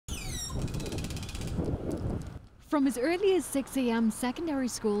From as early as 6 a.m., secondary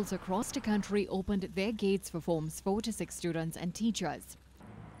schools across the country opened their gates for Forms 4 to 6 students and teachers.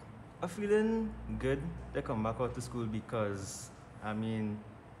 I'm feeling good to come back out to school because,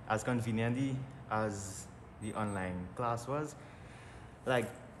 as conveniently as the online class was, I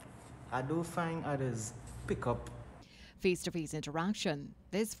do find others pick up. Face-to-face interaction,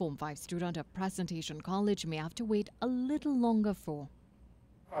 this Form 5 student of Presentation College may have to wait a little longer for.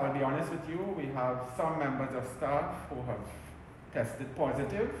 I'll be honest with you, we have some members of staff who have tested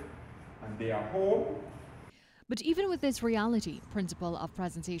positive and they are home. But even with this reality, Principal of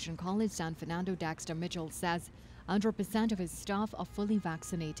Presentation College San Fernando Dexter Mitchell says 100% of his staff are fully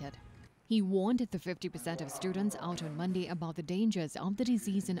vaccinated. He warned the 50% of students out on Monday about the dangers of the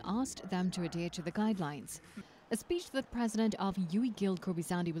disease and asked them to adhere to the guidelines. A speech that President of UWI Guild Kobe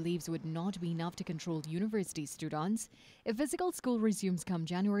Sandy believes would not be enough to control university students if physical school resumes come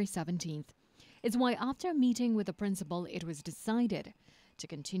January 17th. It's why after a meeting with the principal, it was decided to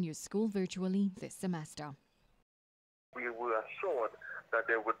continue school virtually this semester. We were assured that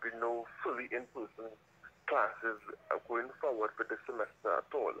there would be no fully in-person classes going forward for this semester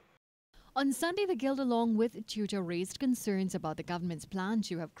at all. On Sunday, the Guild, along with tutor, raised concerns about the government's plan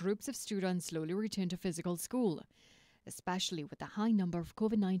to have groups of students slowly return to physical school, especially with the high number of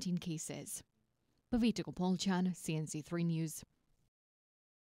COVID-19 cases. Pavita Gopalchan, CNC3 News.